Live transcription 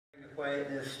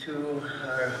quietness to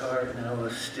our heart, now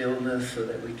a stillness so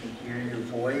that we can hear your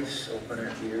voice. Open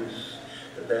our ears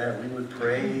to that. We would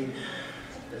pray,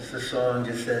 as the song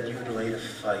just said, you would light a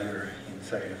fire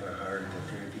inside of our heart,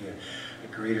 that there would be a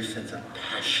greater sense of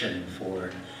passion for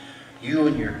you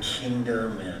and your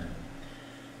kingdom and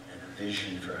a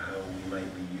vision for how we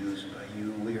might be used by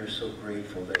you. We are so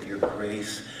grateful that your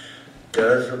grace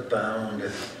does abound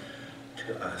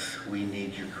to us. We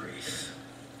need your grace.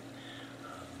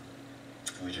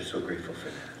 We're just so grateful for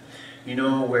that. You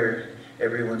know where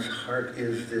everyone's heart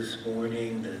is this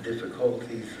morning, the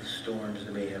difficulties, the storms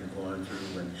they may have gone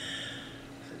through, and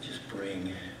so just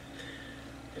bring,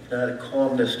 if not a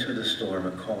calmness to the storm,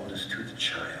 a calmness to the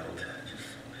child. Just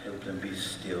help them be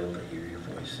still to hear your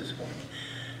voice this morning.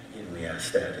 And we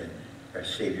ask that in our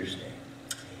Savior's name.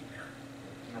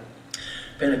 Amen.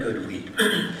 Been a good week.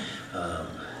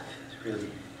 It's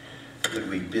really a good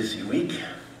week, busy week.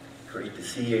 Great to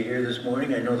see you here this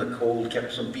morning. I know the cold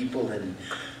kept some people in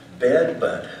bed,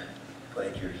 but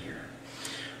glad you're here.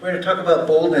 We're going to talk about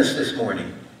boldness this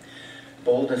morning.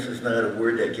 Boldness is not a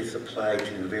word that gets applied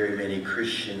to very many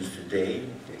Christians today.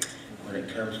 When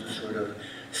it comes to sort of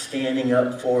standing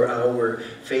up for our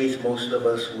faith, most of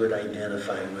us would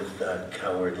identify with the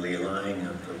cowardly line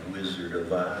of the Wizard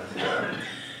of Oz.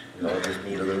 We all just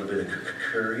need a little bit of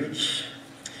courage.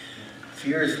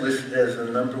 Fear is listed as the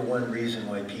number one reason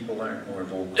why people aren't more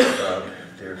vocal about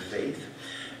their faith.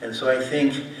 And so I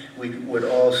think we would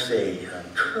all say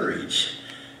courage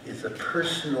is a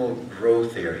personal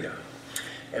growth area.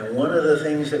 And one of the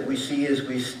things that we see as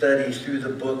we study through the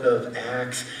book of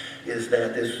Acts is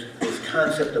that this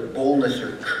concept of boldness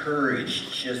or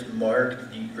courage just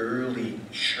marked the early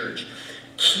church.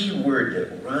 Key word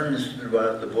that runs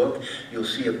throughout the book. You'll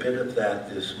see a bit of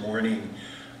that this morning.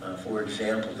 For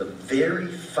example, the very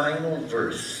final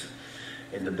verse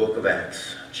in the book of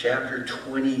Acts, chapter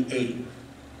 28.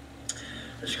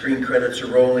 The screen credits are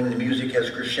rolling, the music has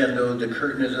crescendoed, the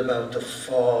curtain is about to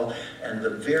fall, and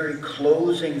the very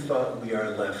closing thought we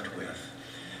are left with.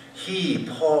 He,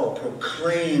 Paul,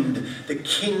 proclaimed the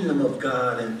kingdom of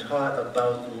God and taught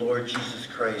about the Lord Jesus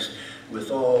Christ with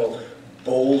all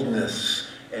boldness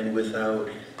and without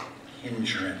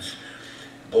hindrance.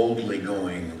 Boldly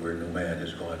going where no man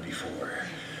has gone before.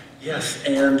 Yes,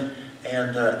 and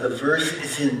the verse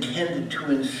is intended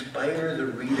to inspire the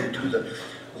reader to the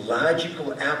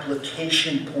logical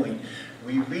application point.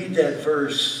 We read that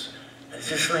verse, it's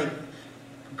just like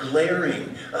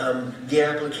glaring. The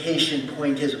application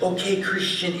point is, okay,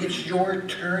 Christian, it's your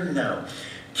turn now.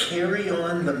 Carry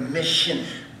on the mission.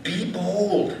 Be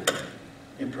bold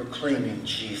in proclaiming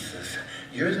Jesus.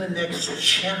 You're the next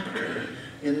chapter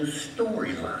in the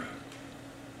storyline.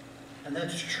 And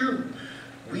that's true.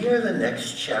 We are the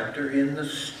next chapter in the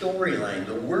storyline.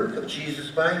 The work of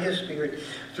Jesus by his Spirit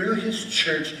through his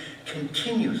church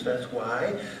continues. That's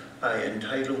why I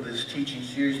entitled this teaching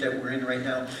series that we're in right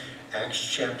now, Acts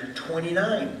chapter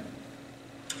 29.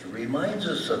 It reminds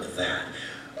us of that.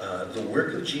 The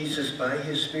work of Jesus by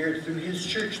his Spirit through his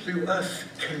church, through us,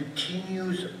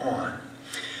 continues on.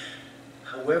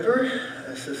 However,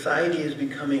 society is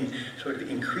becoming sort of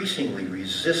increasingly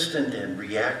resistant and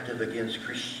reactive against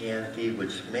Christianity,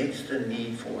 which makes the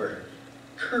need for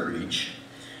courage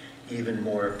even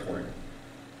more important.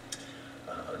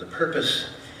 The purpose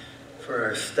for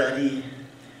our study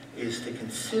is to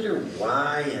consider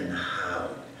why and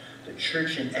how the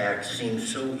church in Acts seems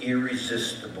so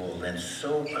irresistible and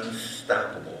so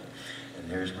unstoppable. And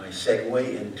there's my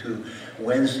segue into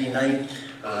Wednesday night.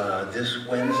 This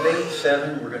Wednesday,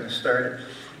 7, we're going to start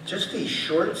just a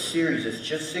short series. It's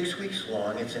just 6 weeks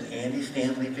long. It's an Andy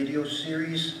Stanley video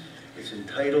series. It's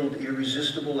entitled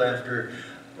Irresistible, after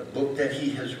a book that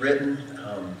he has written.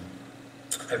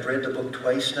 I've read the book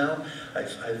twice now.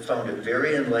 I've found it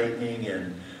very enlightening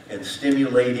and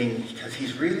stimulating, because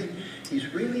he's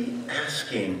really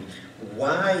asking,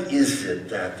 why is it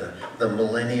that the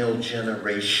millennial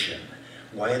generation,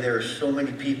 why there are so many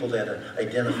people that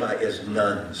identify as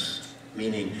nones,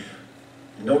 meaning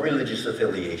no religious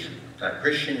affiliation. Not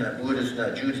Christian, not Buddhist,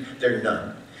 not Jews, they're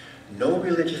none. No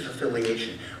religious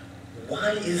affiliation.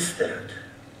 Why is that?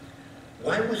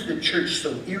 Why was the church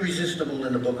so irresistible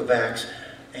in the book of Acts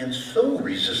and so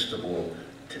resistible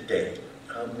today?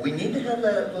 We need to have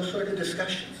those sort of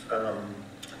discussions.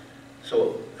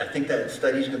 So I think that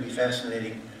study is going to be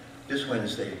fascinating this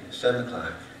Wednesday, 7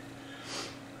 o'clock.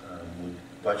 We'll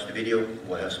watch the video,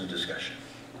 we'll have some discussion.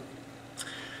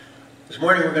 This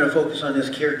morning we're going to focus on this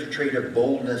character trait of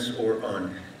boldness or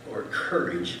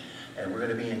courage, and we're going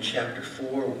to be in chapter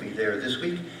 4. We'll be there this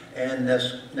week and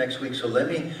next week. So let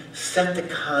me set the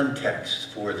context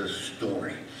for the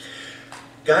story.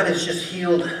 God has just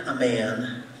healed a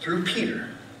man through Peter,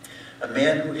 a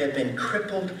man who had been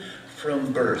crippled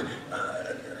from birth.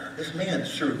 This man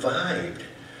survived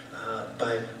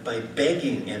by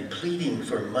begging and pleading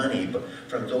for money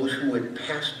from those who had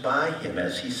passed by him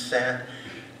as he sat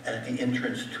at the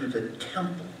entrance to the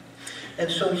temple.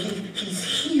 And so he's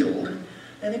healed,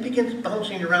 and he begins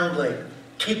bouncing around like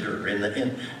Tigger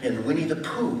in Winnie the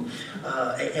Pooh.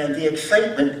 And the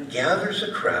excitement gathers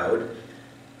a crowd.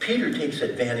 Peter takes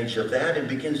advantage of that and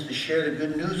begins to share the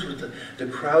good news with the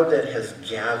crowd that has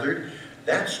gathered.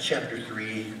 That's chapter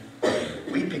 3.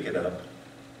 We pick it up,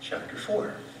 chapter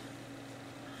 4.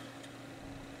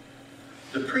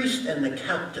 The priest and the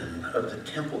captain of the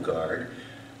temple guard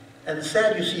and the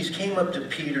Sadducees came up to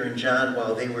Peter and John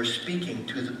while they were speaking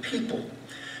to the people.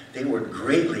 They were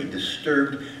greatly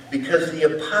disturbed because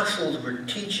the apostles were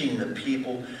teaching the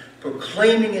people,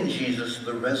 proclaiming in Jesus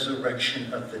the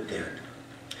resurrection of the dead.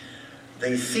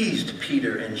 They seized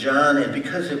Peter and John, and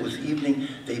because it was evening,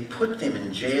 they put them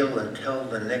in jail until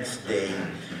the next day.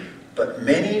 But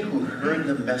many who heard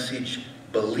the message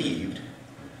believed,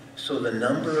 so the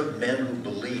number of men who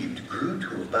believed grew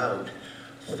to about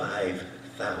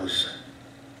 5,000.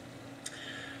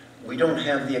 We don't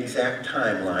have the exact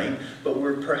timeline, but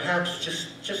we're perhaps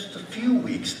just a few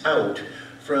weeks out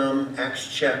from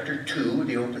Acts chapter 2,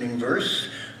 the opening verse,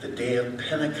 the day of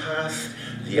Pentecost,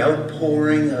 the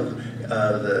outpouring of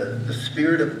the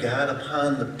Spirit of God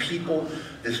upon the people,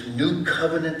 this new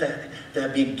covenant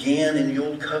that began in the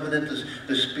old covenant.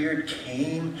 The Spirit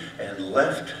came and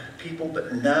left people,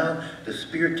 but now the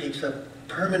Spirit takes up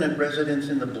permanent residence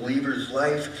in the believer's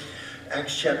life.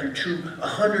 Acts chapter 2,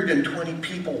 120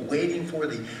 people waiting for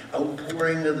the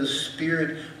outpouring of the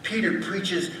Spirit. Peter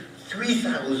preaches,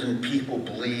 3,000 people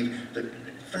believe. The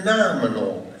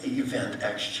phenomenal event,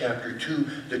 Acts chapter 2.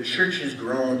 The church has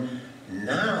grown.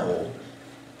 Now,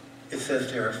 it says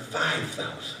there are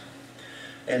 5,000.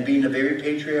 And being a very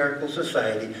patriarchal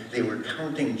society, they were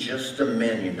counting just the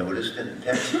men, you noticed in the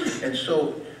text. And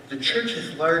so the church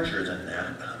is larger than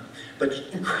that, but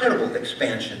incredible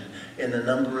expansion in the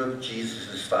number of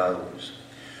Jesus' followers.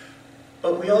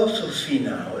 But we also see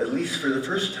now, at least for the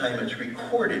first time it's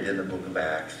recorded in the book of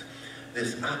Acts,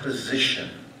 this opposition,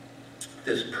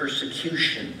 this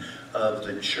persecution of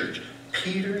the church.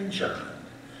 Peter and John,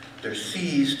 they're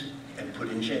seized and put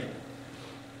in jail.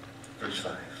 Verse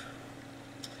 5.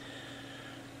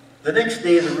 The next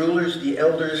day the rulers, the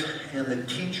elders, and the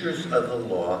teachers of the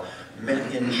law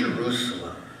met in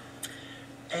Jerusalem.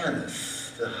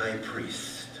 Annas, the high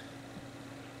priest.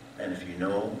 And if you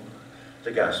know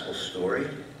the gospel story,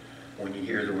 when you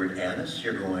hear the word Annas,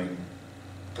 you're going,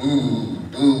 boo,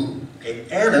 boo. Okay,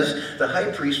 Annas, the high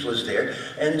priest, was there,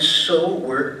 and so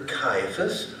were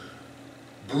Caiaphas,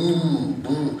 boo,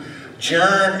 boo.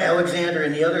 John, Alexander,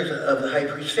 and the others of the high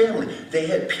priest family. They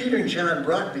had Peter and John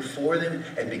brought before them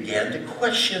and began to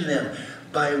question them.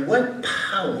 By what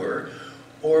power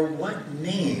or what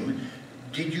name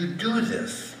did you do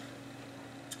this?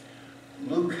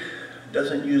 Luke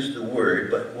doesn't use the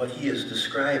word, but what he is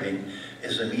describing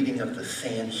is a meeting of the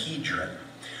Sanhedrin.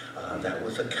 That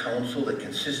was a council that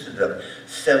consisted of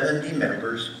 70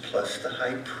 members plus the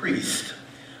high priest.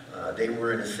 They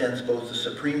were, in a sense, both the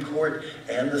Supreme Court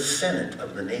and the Senate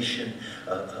of the nation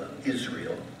of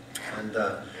Israel.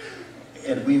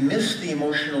 And we miss the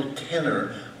emotional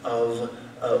tenor of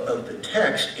the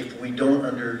text if we don't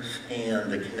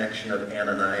understand the connection of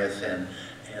Ananias and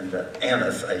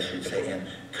Annas, I should say, and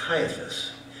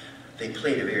Caiaphas. They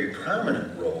played a very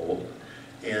prominent role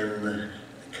in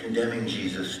condemning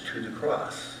Jesus to the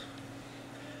cross.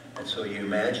 And so you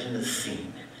imagine the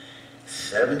scene.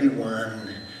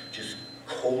 71 just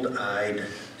cold-eyed,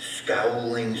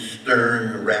 scowling,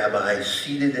 stern rabbis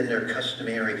seated in their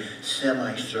customary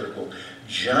semicircle.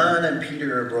 John and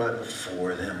Peter are brought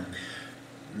before them.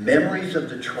 Memories of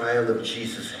the trial of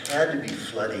Jesus had to be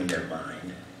flooding their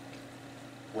mind.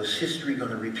 Was history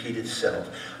going to repeat itself?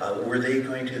 Were they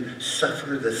going to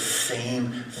suffer the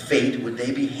same fate? Would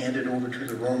they be handed over to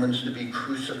the Romans to be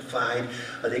crucified?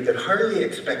 They could hardly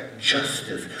expect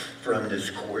justice from this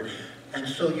court. And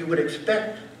so you would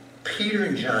expect Peter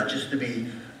and John just to be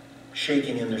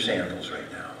shaking in their sandals right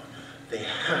now. They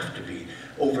have to be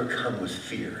overcome with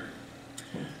fear.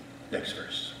 Next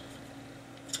verse.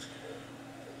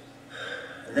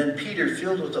 And then Peter,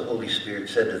 filled with the Holy Spirit,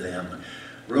 said to them,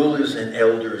 rulers and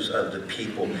elders of the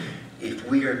people, if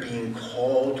we are being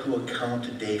called to account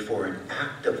today for an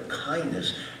act of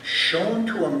kindness shown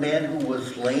to a man who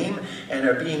was lame and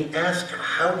are being asked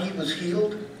how he was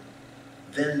healed,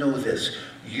 then know this,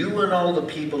 you and all the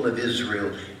people of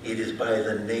Israel it is by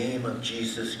the name of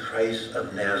Jesus Christ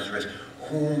of Nazareth,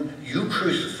 whom you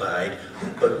crucified,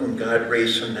 but whom God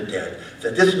raised from the dead,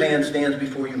 that this man stands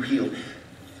before you healed.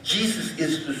 Jesus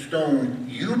is the stone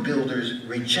you builders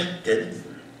rejected,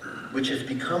 which has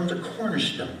become the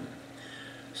cornerstone.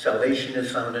 Salvation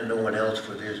is found in no one else,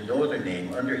 for there is no other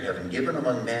name under heaven given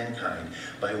among mankind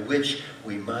by which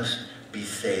we must be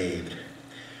saved.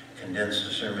 Condense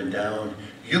the sermon down.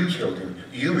 You killed him.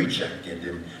 You rejected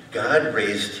him. God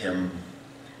raised him.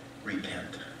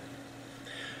 Repent.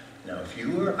 Now, if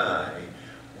you or I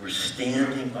were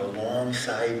standing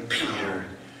alongside Peter,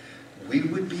 we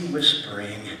would be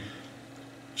whispering,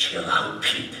 chill out,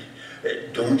 Pete.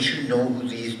 Don't you know who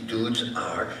these dudes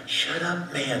are? Shut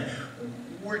up, man.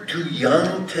 We're too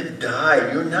young to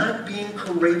die. You're not being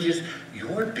courageous.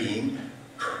 You're being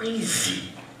crazy.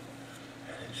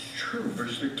 And it's true,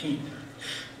 verse 13.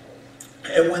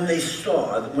 And when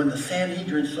the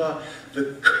Sanhedrin saw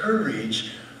the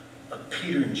courage of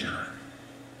Peter and John,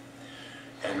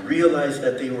 and realized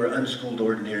that they were unschooled,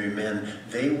 ordinary men,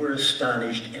 they were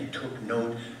astonished and took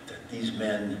note that these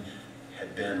men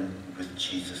had been with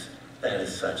Jesus. That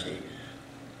is such a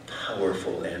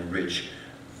powerful and rich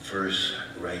verse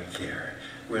right there.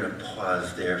 We're going to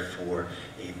pause there for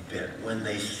a bit. When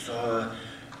they saw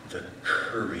the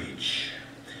courage.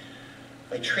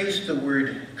 I traced the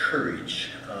word courage.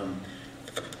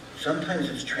 Sometimes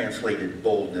it's translated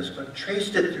boldness, but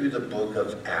traced it through the book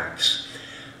of Acts.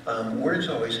 Words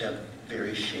always have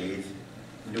various shades,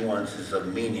 nuances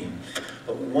of meaning.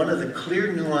 But one of the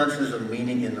clear nuances of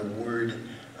meaning in the word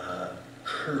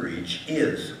courage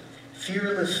is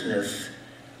fearlessness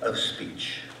of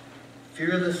speech.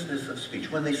 Fearlessness of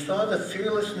speech. When they saw the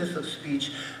fearlessness of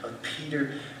speech of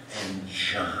Peter and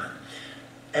John.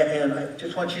 And I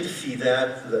just want you to see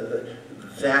that.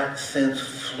 That sense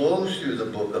flows through the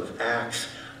book of Acts.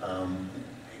 A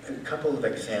couple of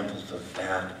examples of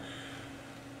that.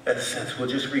 That sense, we'll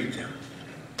just read them.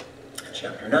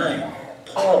 Chapter 9.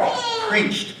 Paul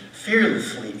preached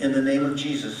fearlessly in the name of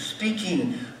Jesus,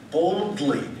 speaking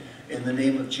boldly in the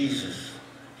name of Jesus.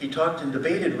 He talked and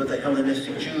debated with the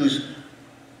Hellenistic Jews,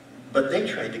 but they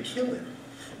tried to kill him,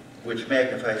 which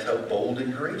magnifies how bold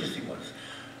and courageous he was.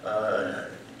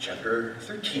 Chapter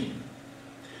 13.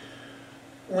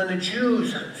 When the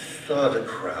Jews saw the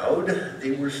crowd,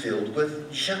 they were filled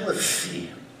with jealousy.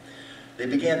 They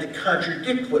began to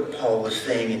contradict what Paul was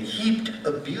saying and heaped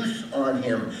abuse on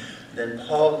him. Then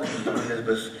Paul and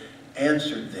Barnabas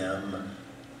answered them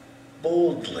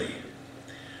boldly.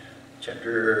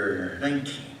 Chapter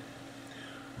 19.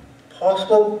 Paul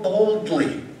spoke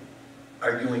boldly,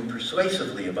 arguing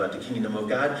persuasively about the kingdom of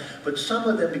God, but some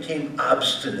of them became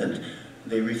obstinate.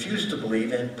 They refused to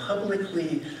believe and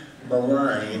publicly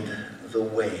maligned the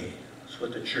way. That's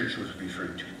what the church was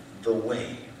referred to, the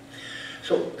way.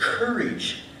 So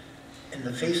courage in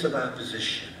the face of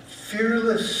opposition,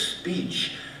 fearless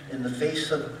speech in the face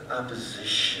of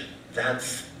opposition.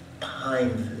 That's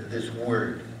behind this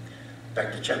word.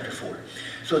 Back to chapter 4.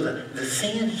 So the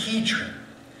Sanhedrin,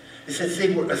 it says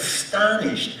they were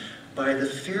astonished by the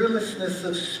fearlessness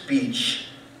of speech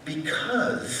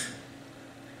because,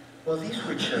 well, these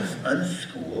were just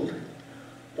unschooled,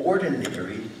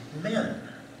 ordinary men.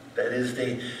 That is,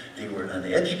 they were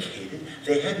uneducated.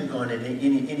 They hadn't gone into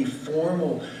any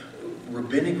formal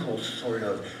rabbinical sort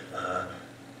of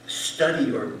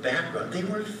study or background. They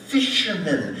were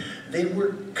fishermen. They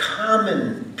were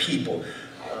common people.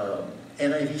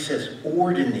 NIV says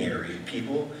ordinary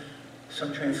people.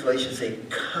 Some translations say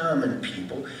common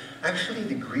people. Actually,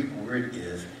 the Greek word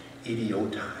is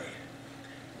idiotai.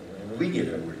 We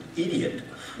get our word idiot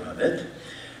from it.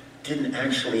 Didn't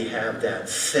actually have that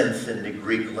sense in the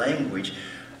Greek language,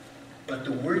 but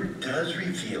the word does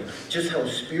reveal just how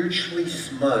spiritually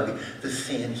smug the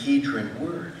Sanhedrin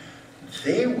were.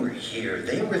 They were here.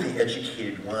 They were the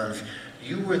educated ones.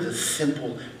 You were the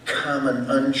simple,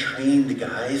 common, untrained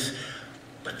guys,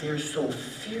 but they're so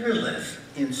fearless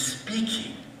in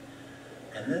speaking.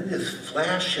 And then this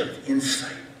flash of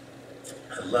insight.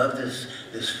 I love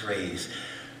this phrase.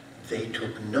 They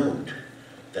took note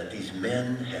that these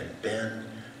men had been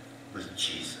with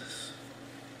Jesus.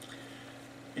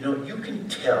 You know, you can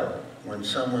tell when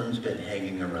someone's been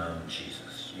hanging around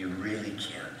Jesus. You really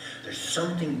can. There's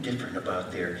something different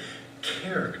about their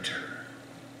character.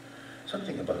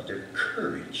 Something about their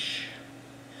courage.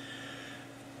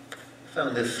 I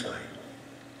found this slide.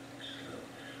 Just a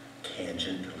little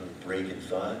tangent, a little break in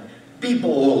thought. Be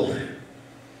bold.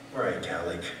 Or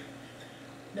italic.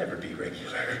 Never be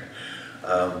regular.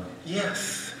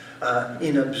 Yes,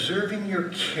 in observing your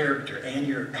character and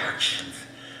your actions,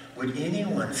 would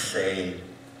anyone say,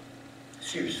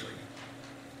 Seriously.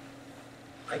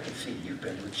 I can see you've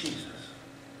been with Jesus.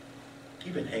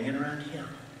 You've been hanging around him.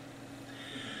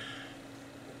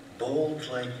 Bold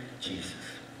like Jesus.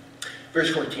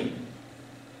 Verse 14.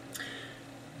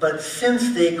 But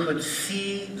since they could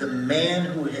see the man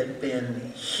who had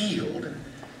been healed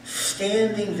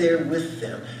standing there with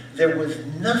them, there was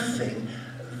nothing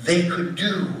they could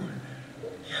do.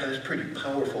 Yeah, that's pretty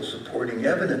powerful supporting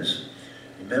evidence.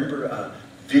 Remember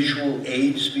visual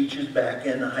aid speeches back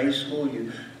in high school?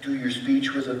 You do your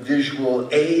speech with a visual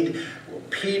aid. Well,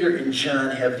 Peter and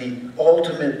John have the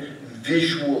ultimate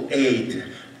visual aid.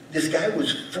 This guy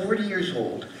was 40 years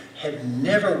old, had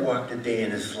never walked a day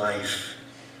in his life.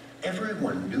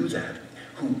 Everyone knew that,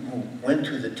 who went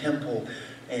to the temple,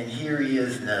 and here he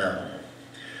is now.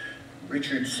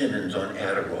 Richard Simmons on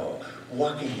Adderall,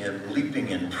 walking and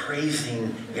leaping and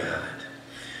praising God.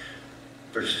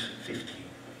 Verse 15.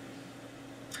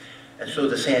 And so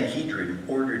the Sanhedrin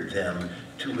ordered them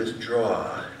to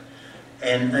withdraw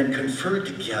and conferred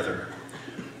together.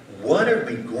 What are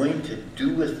we going to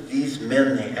do with these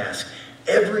men, they asked.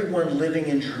 Everyone living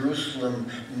in Jerusalem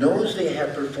knows they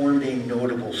have performed a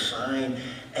notable sign,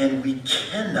 and we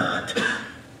cannot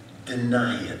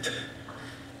deny it.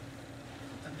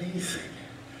 Amazing.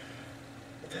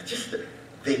 That's just,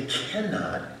 we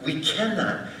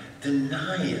cannot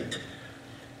deny it.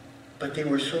 But they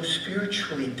were so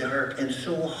spiritually dark and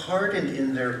so hardened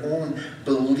in their own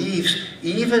beliefs,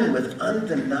 even with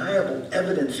undeniable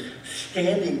evidence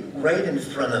standing right in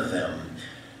front of them,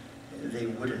 they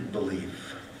wouldn't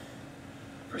believe.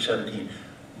 Verse 17.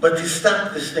 But to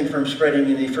stop this thing from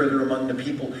spreading any further among the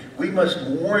people, we must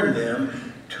warn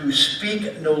them to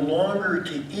speak no longer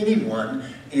to anyone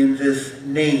in this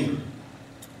name.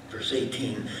 Verse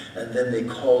 18, and then they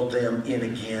called them in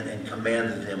again and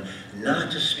commanded them not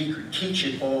to speak or teach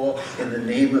at all in the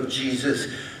name of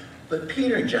Jesus. But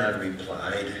Peter and John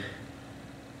replied,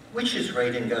 which is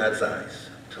right in God's eyes,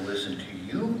 to listen to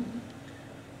you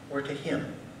or to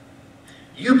him?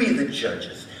 You be the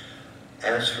judges.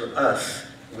 As for us,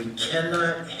 we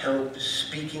cannot help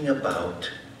speaking about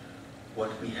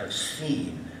what we have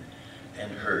seen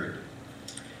and heard.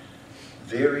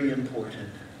 Very important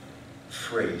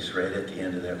phrase right at the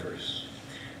end of that verse.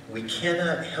 We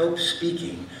cannot help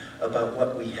speaking about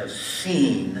what we have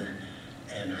seen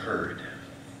and heard.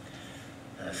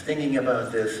 I was thinking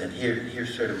about this, and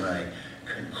here's sort of my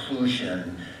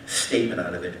conclusion statement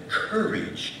out of it.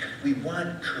 Courage. We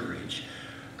want courage.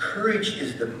 Courage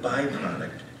is the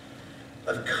byproduct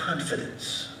of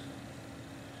confidence.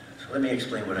 So let me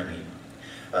explain what I mean.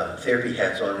 Therapy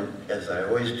hats on, as I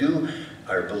always do.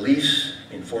 Our beliefs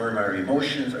inform our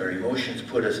emotions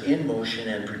put us in motion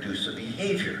and produce a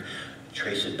behavior.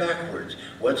 Trace it backwards.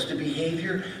 What's the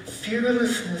behavior?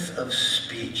 Fearlessness of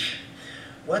speech.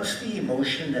 What's the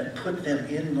emotion that put them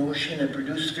in motion and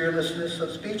produced fearlessness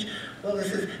of speech? Well,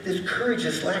 this courage,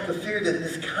 this lack of fear,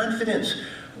 this confidence.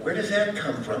 Where does that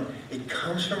come from? It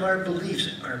comes from our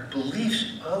beliefs. Our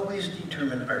beliefs always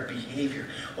determine our behavior.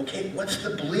 Okay, what's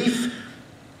the belief?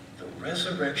 The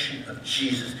resurrection of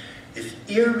Jesus is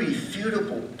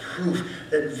irrefutable proof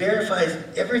that verifies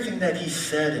everything that he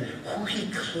said and who he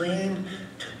claimed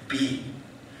to be.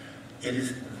 It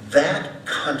is that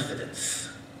confidence,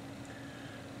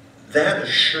 that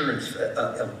assurance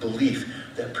of belief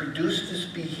that produced this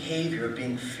behavior of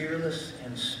being fearless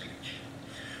in speech.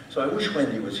 So I wish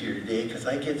Wendy was here today, because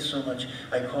I get so much,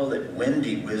 I call it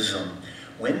Wendy wisdom.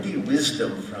 Wendy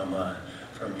wisdom from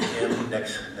him.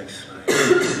 Next slide.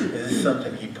 This is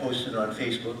something he posted on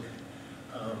Facebook.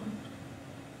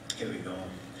 Here we go.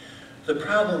 The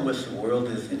problem with the world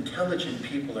is intelligent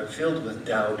people are filled with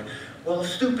doubt, while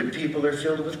stupid people are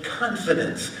filled with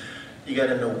confidence. You got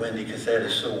to know Wendy, because that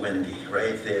is so Wendy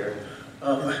right there.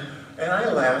 And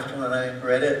I laughed when I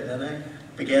read it, and then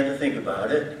I began to think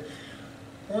about it.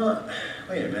 Well,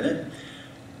 wait a minute.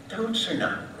 Doubts are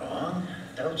not wrong.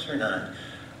 Doubts are not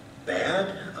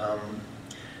bad.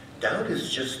 Doubt is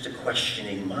just the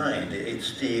questioning mind.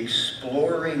 It's the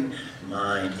exploring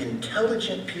mind.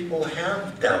 Intelligent people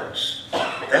have doubts.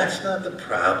 That's not the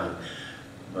problem.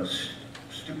 Most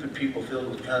stupid people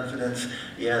filled with confidence,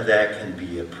 yeah, that can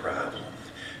be a problem.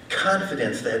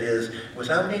 Confidence, that is,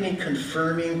 without any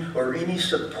confirming or any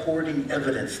supporting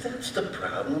evidence, that's the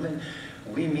problem. And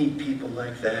we meet people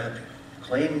like that,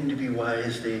 claiming to be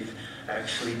wise. They've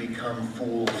actually become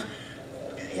fools.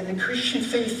 In the Christian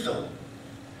faith, though,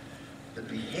 the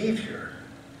behavior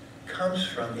comes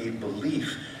from a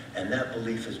belief, and that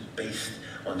belief is based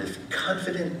on this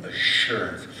confident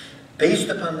assurance, based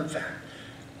upon the fact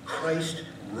Christ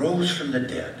rose from the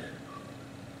dead.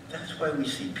 That's why we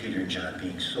see Peter and John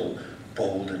being so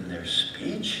bolden their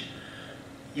speech.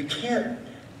 You can't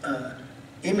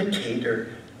imitate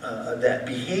that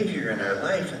behavior in our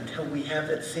life until we have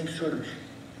that same sort of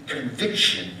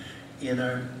conviction in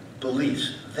our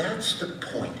beliefs. That's the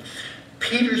point.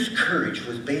 Peter's courage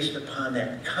was based upon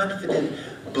that confident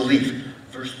belief.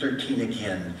 Verse 13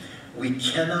 again. We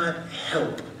cannot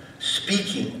help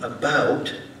speaking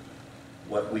about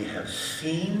what we have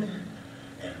seen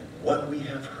and what we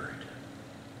have heard.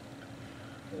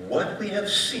 What we have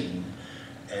seen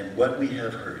and what we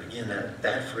have heard. Again,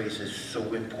 that phrase is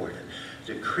so important.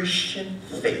 The Christian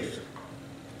faith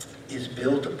is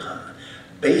built upon,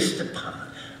 based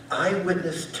upon,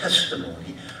 eyewitness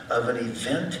testimony of an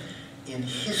event in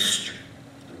history,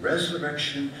 the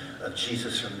resurrection of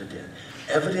Jesus from the dead.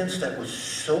 Evidence that was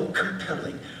so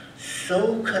compelling,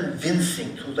 so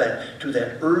convincing to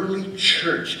that early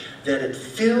church that it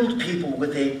filled people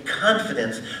with a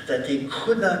confidence that they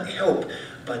could not help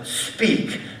but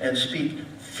speak, and speak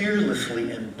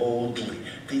fearlessly and boldly.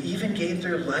 They even gave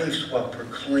their lives while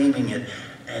proclaiming it,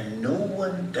 and no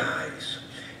one dies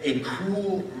a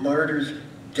cruel martyr's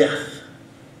death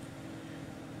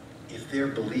if their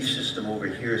belief system over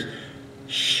here is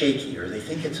shaky, or they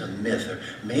think it's a myth, or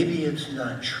maybe it's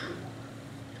not true.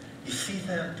 You see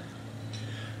that?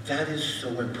 That is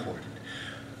so important.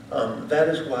 That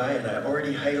is why, and I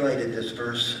already highlighted this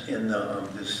verse in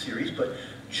this series, but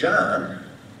John,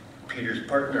 Peter's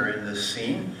partner in this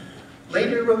scene,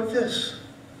 later wrote this.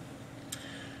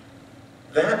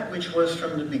 That which was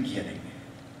from the beginning,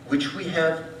 which we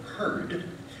have heard,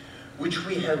 which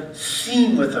we have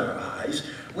seen with our eyes,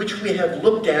 which we have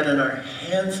looked at and our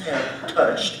hands have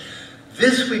touched,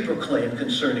 this we proclaim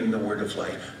concerning the word of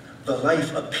life. The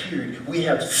life appeared. We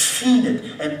have seen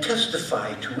it and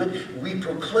testified to it. We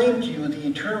proclaim to you the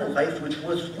eternal life which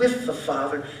was with the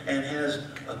Father and has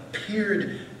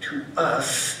appeared to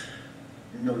us.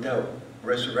 No doubt,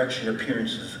 resurrection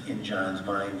appearances in John's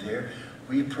mind there.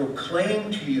 We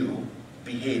proclaim to you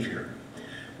behavior.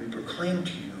 We proclaim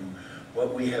to you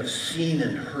what we have seen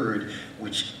and heard,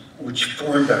 which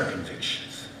formed our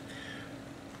convictions.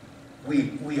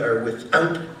 We are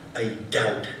without a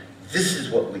doubt. This is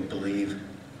what we believe.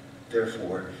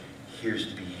 Therefore, here's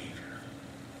the behavior.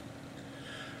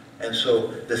 And so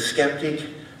the skeptic,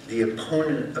 the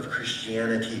opponent of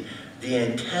Christianity, the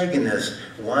antagonist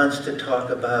wants to talk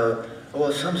about,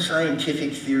 some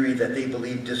scientific theory that they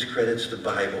believe discredits the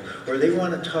Bible. Or they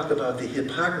want to talk about the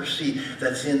hypocrisy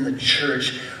that's in the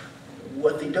church.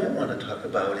 What they don't want to talk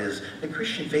about is the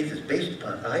Christian faith is based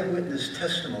upon eyewitness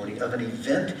testimony of an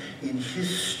event in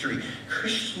history.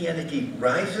 Christianity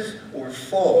rises or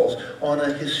falls on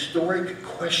a historic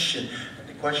question.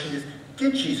 The question is,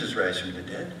 did Jesus rise from the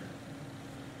dead?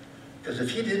 Because if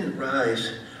he didn't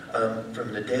rise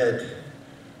from the dead,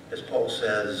 as Paul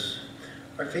says,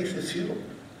 our faith is futile.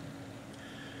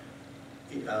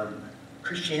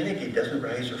 Christianity doesn't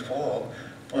rise or fall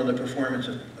on the performance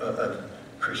of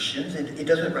Christians. It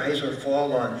doesn't rise or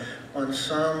fall on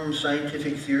some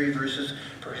scientific theory versus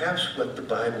perhaps what the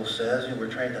Bible says, and we're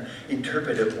trying to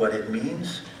interpret it, what it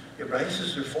means. It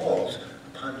rises or falls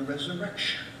upon the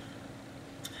resurrection.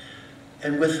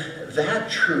 And with that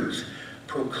truth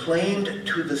proclaimed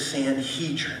to the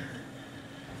Sanhedrin,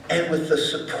 and with the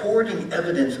supporting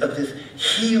evidence of this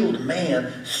healed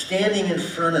man standing in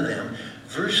front of them,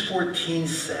 verse 14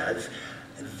 says,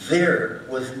 there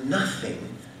was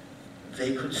nothing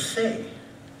they could say.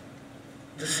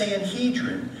 The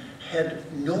Sanhedrin had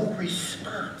no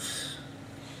response.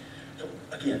 So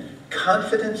again,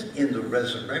 confidence in the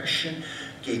resurrection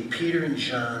gave Peter and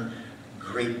John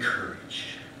great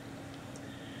courage.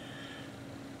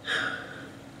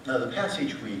 Now the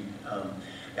passage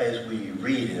as we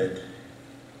read it,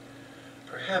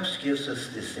 perhaps gives us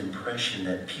this impression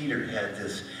that Peter had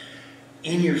this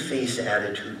in-your-face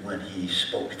attitude when he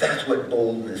spoke. That's what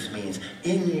boldness means,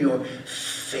 in your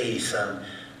face.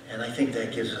 And I think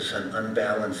that gives us an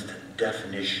unbalanced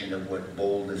definition of what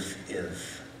boldness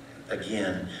is.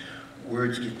 Again,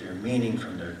 words get their meaning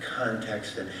from their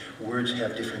context, and words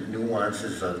have different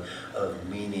nuances of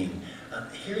meaning.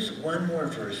 Here's one more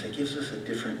verse that gives us a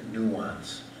different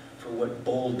nuance for what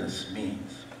boldness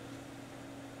means.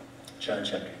 John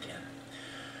chapter 10.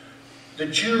 The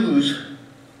Jews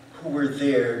who were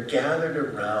there gathered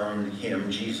around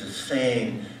him, Jesus,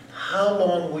 saying, how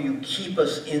long will you keep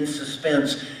us in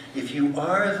suspense? If you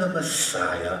are the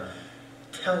Messiah,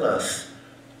 tell us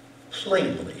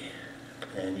plainly.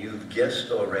 And you've guessed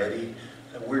already,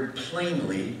 the word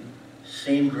plainly,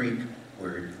 same Greek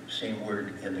word, same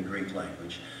word in the Greek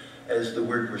language, as the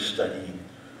word we're studying,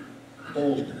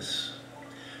 boldness.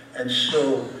 And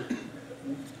so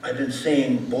I've been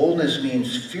saying boldness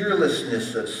means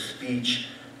fearlessness of speech,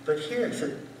 but here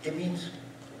it means,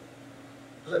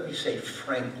 let me say,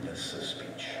 frankness of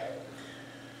speech.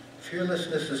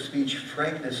 Fearlessness of speech,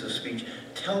 frankness of speech.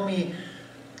 Tell me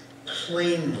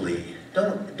plainly.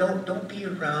 Don't be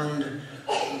around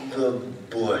the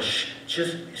bush.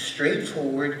 Just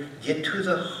straightforward. Get to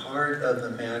the heart of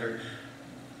the matter.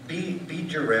 Be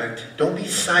direct. Don't be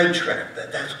sidetracked.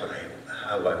 That's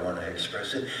how I want to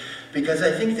express it. Because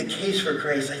I think the case for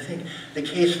Christ, I think the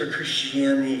case for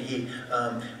Christianity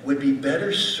would be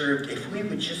better served if we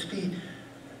would just be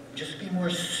more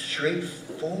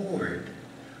straightforward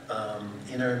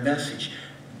in our message.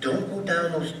 Don't go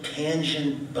down those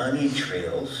tangent bunny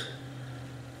trails.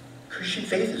 Christian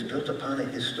faith is built upon a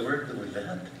historical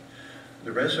event,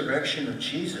 the resurrection of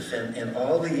Jesus, and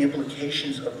all the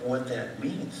implications of what that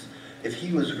means. If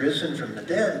he was risen from the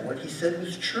dead, what he said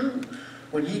was true.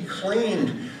 When he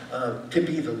claimed to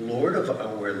be the Lord of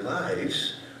our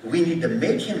lives, we need to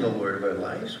make him the Lord of our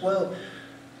lives. Well,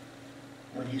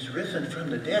 when he's risen from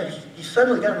the dead, he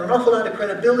suddenly got an awful lot of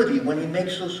credibility when he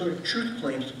makes those sort of truth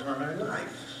claims upon our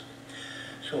lives.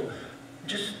 So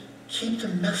just keep the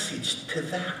message to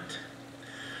that.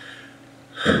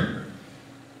 Let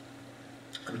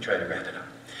me try to wrap it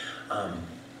up.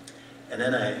 And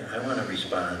then I want to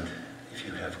respond if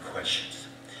you have questions.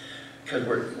 Because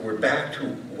we're back to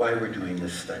why we're doing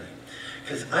this study.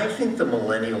 Because I think the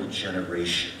millennial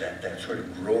generation, that sort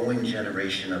of growing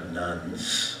generation of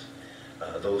nuns,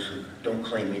 those who don't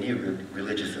claim any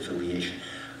religious affiliation,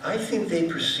 I think they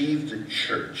perceive the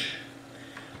church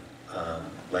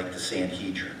like the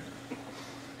Sanhedrin.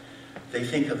 They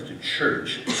think of the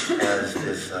church as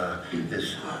this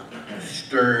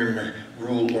stern,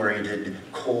 rule-oriented,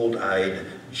 cold-eyed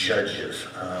judges.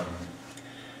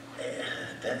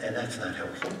 And that's not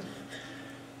helpful.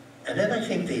 And then I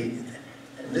think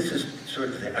and this is sort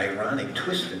of the ironic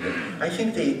twist of it, I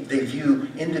think they view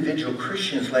individual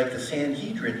Christians like the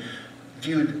Sanhedrin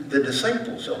viewed the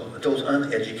disciples, those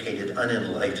uneducated,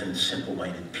 unenlightened,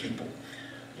 simple-minded people.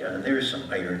 Yeah, and there is some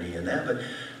irony in that, but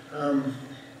I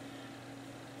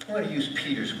want to use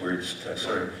Peter's words to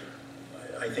sort of,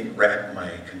 I think, wrap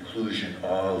my conclusion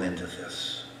all into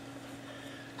this.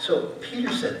 So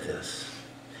Peter said this: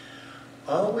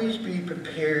 always be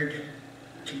prepared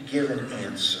to give an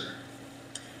answer.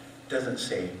 It doesn't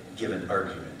say give an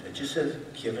argument. It just says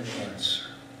give an answer.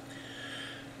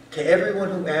 To everyone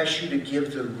who asks you to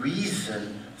give the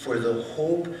reason for the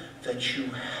hope that you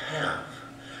have.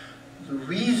 The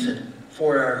reason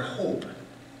for our hope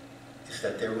is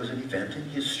that there was an event in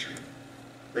history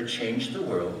that changed the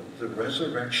world, the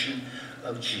resurrection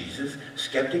of Jesus.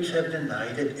 Skeptics have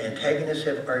denied it, antagonists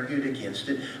have argued against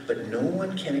it, but no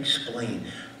one can explain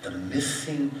the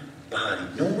missing body.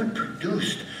 No one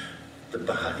produced the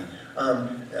body.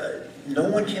 No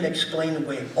one can explain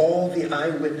away all the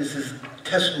eyewitnesses'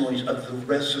 testimonies of the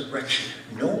resurrection.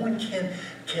 No one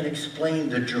can explain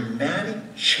the dramatic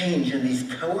change in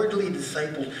these cowardly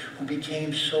disciples who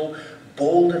became so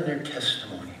bold in their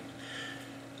testimony.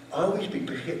 Always be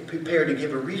prepared to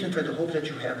give a reason for the hope that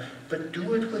you have, but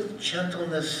do it with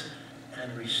gentleness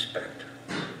and respect.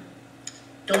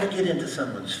 Don't get into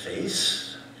someone's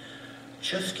face.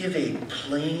 Just give a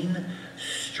plain,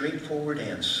 straightforward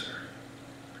answer.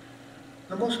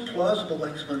 The most plausible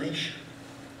explanation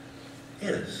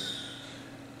is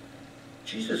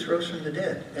Jesus rose from the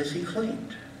dead, as he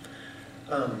claimed.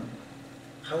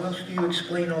 How else do you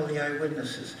explain all the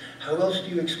eyewitnesses? How else do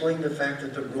you explain the fact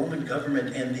that the Roman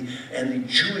government and the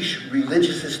Jewish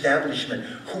religious establishment,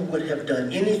 who would have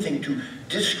done anything to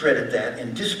discredit that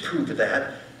and disprove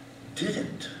that,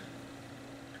 didn't?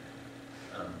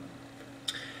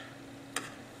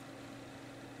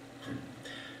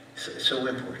 So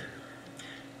important.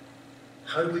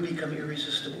 How do we become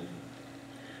irresistible?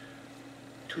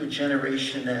 To a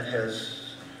generation that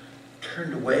has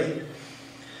turned away?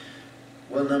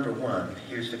 Well, number one,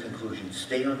 here's the conclusion.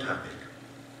 Stay on topic.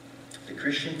 The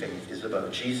Christian faith is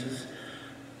about Jesus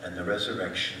and the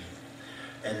resurrection.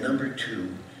 And number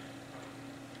two,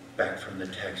 back from the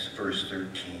text, verse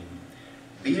 13,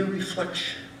 be a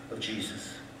reflection of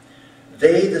Jesus.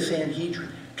 They, the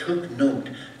Sanhedrin, took note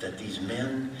that these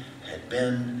men had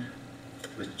been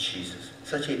with Jesus.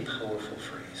 Such a powerful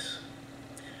phrase.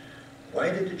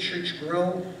 Why did the church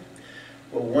grow?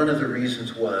 Well, one of the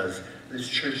reasons was this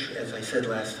church, as I said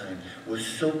last time, was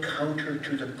so counter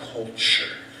to the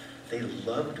culture. They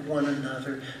loved one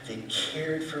another. They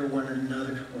cared for one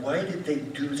another. Why did they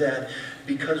do that?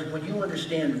 Because when you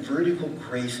understand vertical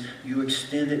grace, you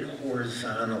extend it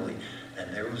horizontally.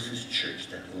 And there was this church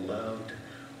that loved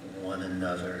one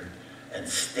another and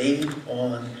stayed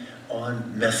on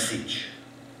message.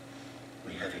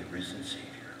 We have a risen Savior.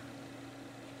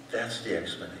 That's the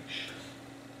explanation.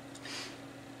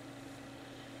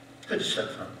 Good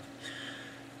stuff, huh?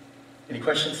 Any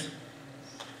questions?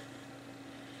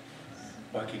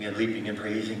 Walking and leaping and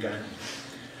praising God.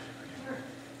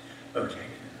 Okay,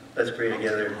 let's pray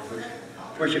together.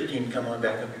 Worship team, come on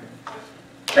back up here.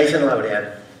 Nice and loud,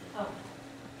 Ad. Oh.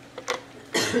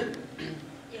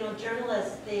 You know,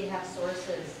 journalists, they have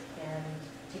sources and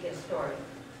to get a story.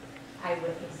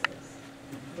 Eyewitnesses.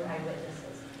 They're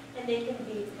eyewitnesses. And they can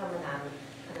become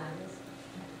anonymous.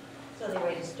 So they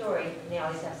write a story, and they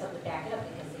always have something to back it up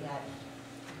because they have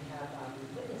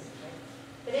witnesses, right?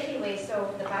 But anyway,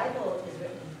 so the Bible is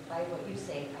written by what you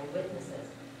say, eyewitnesses.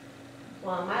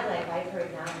 Well, in my life, I've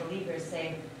heard non-believers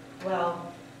say,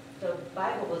 well, the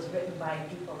Bible was written by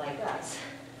people like us.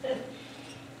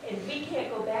 And we can't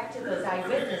go back to those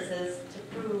eyewitnesses to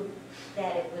prove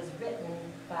that it was written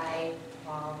by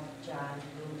Paul, John,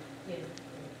 Luke.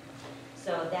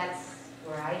 So that's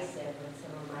where I sit with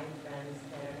some of my friends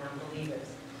that are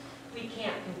non-believers. We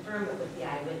can't confirm it with the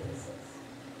eyewitnesses.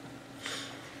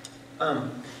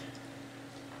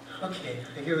 Okay,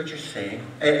 I hear what you're saying.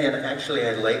 And actually,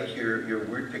 I like your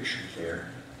word pictures there.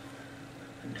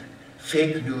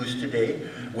 Fake news today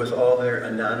with all their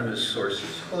anonymous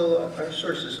sources. Well, our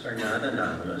sources are not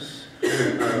anonymous.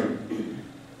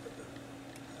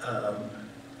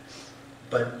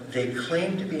 But they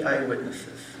claim to be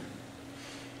eyewitnesses.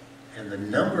 And the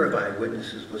number of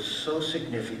eyewitnesses was so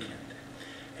significant.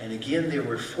 And again, there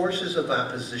were forces of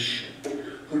opposition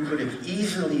who could have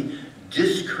easily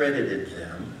discredited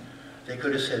them. They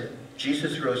could have said,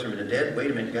 Jesus rose from the dead.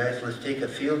 Wait a minute, guys, let's take a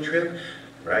field trip.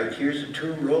 Right, here's the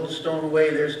tomb, roll the stone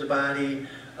away, there's the body.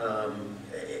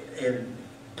 And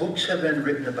books have been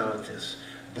written about this.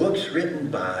 Books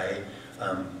written by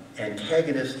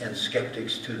antagonists and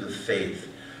skeptics to the faith.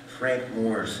 Frank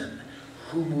Morrison,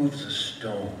 Who Moves the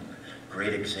Stone?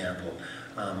 Great example.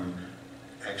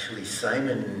 Actually,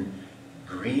 Simon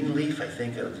Greenleaf, I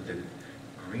think of the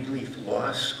Greenleaf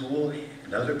Law School,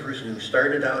 another person who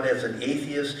started out as an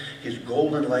atheist. His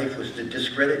goal in life was to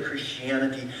discredit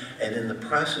Christianity, and in the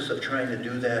process of trying to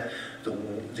do that,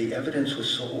 the evidence was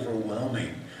so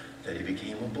overwhelming that he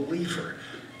became a believer.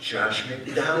 Josh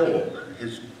McDowell,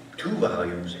 his 2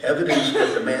 volumes, Evidence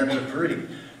That Demands a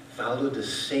Verdict, followed the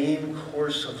same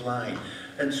course of line.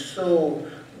 And so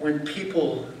when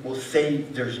people will say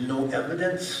there's no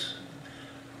evidence,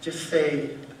 just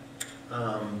say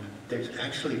there's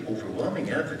actually overwhelming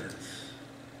evidence.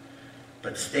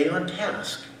 But stay on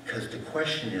task, because the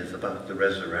question is about the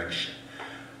resurrection.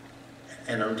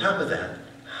 And on top of that,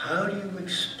 how do you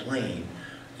explain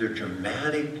the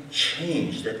dramatic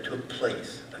change that took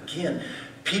place? Again,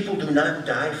 people do not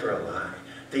die for a lie.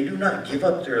 They do not give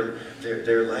up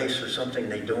their lives for something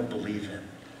they don't believe in.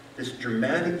 This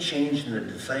dramatic change in the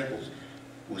disciples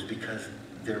was because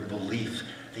their beliefs,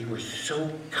 they were so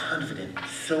confident,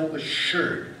 so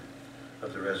assured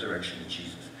of the resurrection of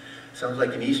Jesus. Sounds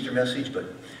like an Easter message, but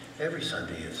every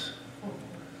Sunday is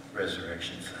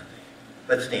Resurrection Sunday.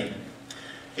 Let's stand.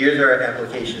 Here's our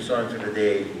application song for the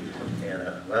day, and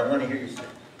I want to hear you sing.